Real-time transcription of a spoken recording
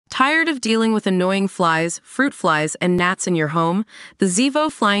Tired of dealing with annoying flies, fruit flies, and gnats in your home? The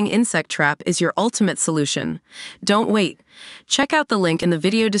Zevo Flying Insect Trap is your ultimate solution. Don't wait. Check out the link in the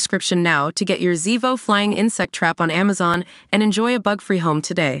video description now to get your Zevo Flying Insect Trap on Amazon and enjoy a bug-free home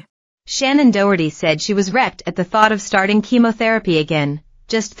today. Shannen Doherty said she was wrecked at the thought of starting chemotherapy again,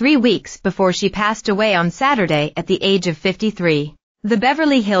 just 3 weeks before she passed away on Saturday at the age of 53. The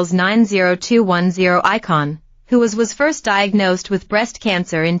Beverly Hills 90210 icon, who was first diagnosed with breast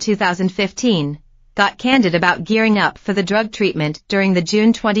cancer in 2015, got candid about gearing up for the drug treatment during the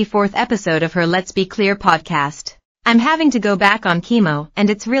June 24th episode of her Let's Be Clear podcast. "I'm having to go back on chemo and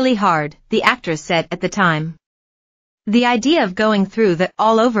it's really hard," the actress said at the time. "The idea of going through that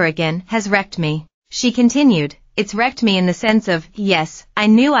all over again has wrecked me," she continued. "It's wrecked me in the sense of, yes, I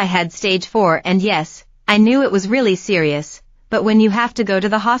knew I had stage 4 and yes, I knew it was really serious. But when you have to go to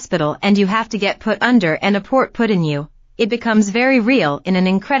the hospital and you have to get put under and a port put in you, it becomes very real in an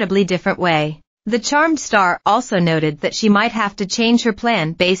incredibly different way." The Charmed star also noted that she might have to change her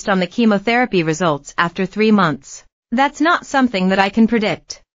plan based on the chemotherapy results after 3 months. "That's not something that I can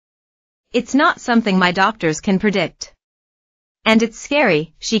predict. It's not something my doctors can predict. And it's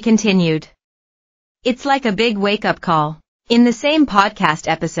scary," she continued. "It's like a big wake-up call." In the same podcast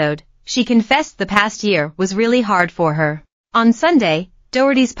episode, she confessed the past year was really hard for her. On Sunday,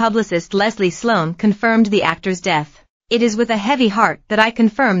 Doherty's publicist Leslie Sloan confirmed the actor's death. "It is with a heavy heart that I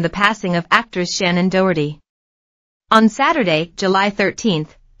confirm the passing of actress Shannen Doherty. On Saturday, July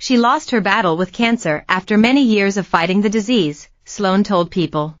 13th, she lost her battle with cancer after many years of fighting the disease," Sloan told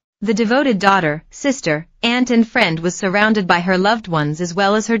People. The devoted daughter, sister, aunt and friend was surrounded by her loved ones as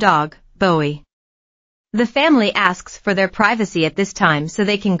well as her dog, Bowie. "The family asks for their privacy at this time so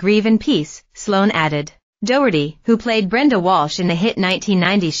they can grieve in peace," Sloan added. Doherty, who played Brenda Walsh in the hit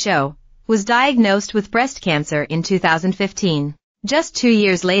 1990s show, was diagnosed with breast cancer in 2015. Just 2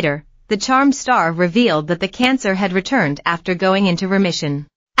 years later, the Charmed star revealed that the cancer had returned after going into remission.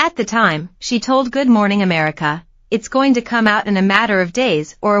 At the time, she told Good Morning America, "It's going to come out in a matter of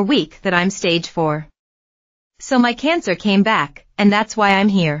days or a week that I'm stage 4. So my cancer came back, and that's why I'm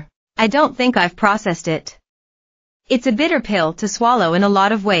here. I don't think I've processed it. It's a bitter pill to swallow in a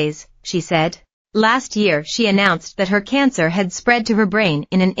lot of ways," she said. Last year she announced that her cancer had spread to her brain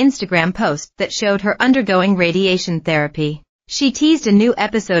in an Instagram post that showed her undergoing radiation therapy. She teased a new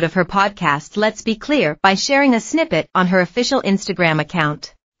episode of her podcast Let's Be Clear by sharing a snippet on her official Instagram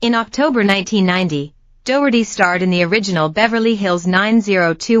account. In October 1990, Doherty starred in the original Beverly Hills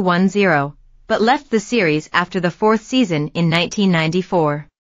 90210, but left the series after the 4th season in 1994.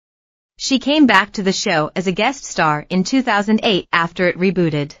 She came back to the show as a guest star in 2008 after it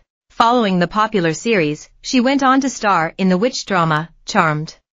rebooted. Following the popular series, she went on to star in the witch drama,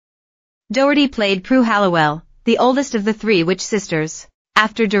 Charmed. Doherty played Prue Halliwell, the oldest of the 3 witch sisters.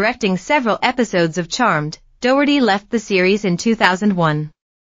 After directing several episodes of Charmed, Doherty left the series in 2001.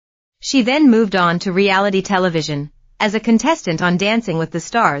 She then moved on to reality television, as a contestant on Dancing with the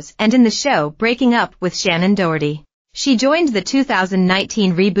Stars and in the show Breaking Up with Shannen Doherty. She joined the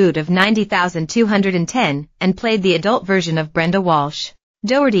 2019 reboot of 90,210 and played the adult version of Brenda Walsh.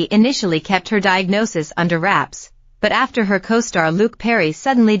 Doherty initially kept her diagnosis under wraps, but after her co-star Luke Perry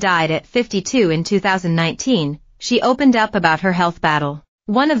suddenly died at 52 in 2019, she opened up about her health battle.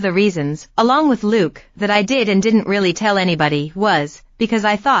 "One of the reasons, along with Luke, that I did and didn't really tell anybody was because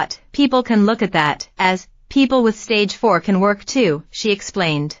I thought people can look at that as people with stage 4 can work too," she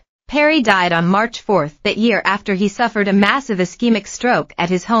explained. Perry died on March 4th that year after he suffered a massive ischemic stroke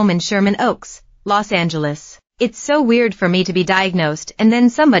at his home in Sherman Oaks, Los Angeles. "It's so weird for me to be diagnosed and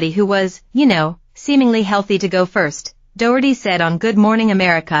then somebody who was, seemingly healthy to go first," Doherty said on Good Morning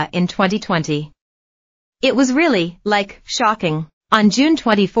America in 2020. "It was really, shocking." On June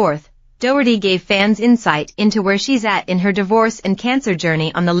 24th, Doherty gave fans insight into where she's at in her divorce and cancer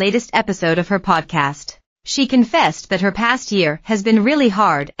journey on the latest episode of her podcast. She confessed that her past year has been really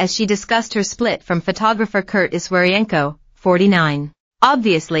hard as she discussed her split from photographer Kurt Iswarienko, 49.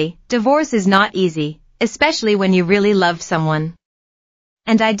 "Obviously, divorce is not easy, especially when you really loved someone.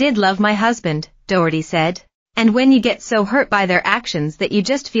 And I did love my husband," Doherty said. "And when you get so hurt by their actions that you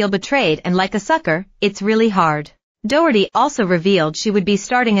just feel betrayed and like a sucker, it's really hard." Doherty also revealed she would be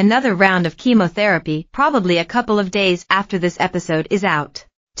starting another round of chemotherapy probably a couple of days after this episode is out.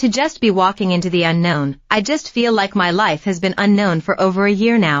 "To just be walking into the unknown, I just feel like my life has been unknown for over a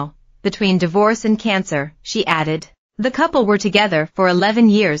year now, between divorce and cancer," she added. The couple were together for 11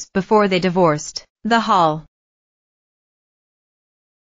 years before they divorced. The Hall.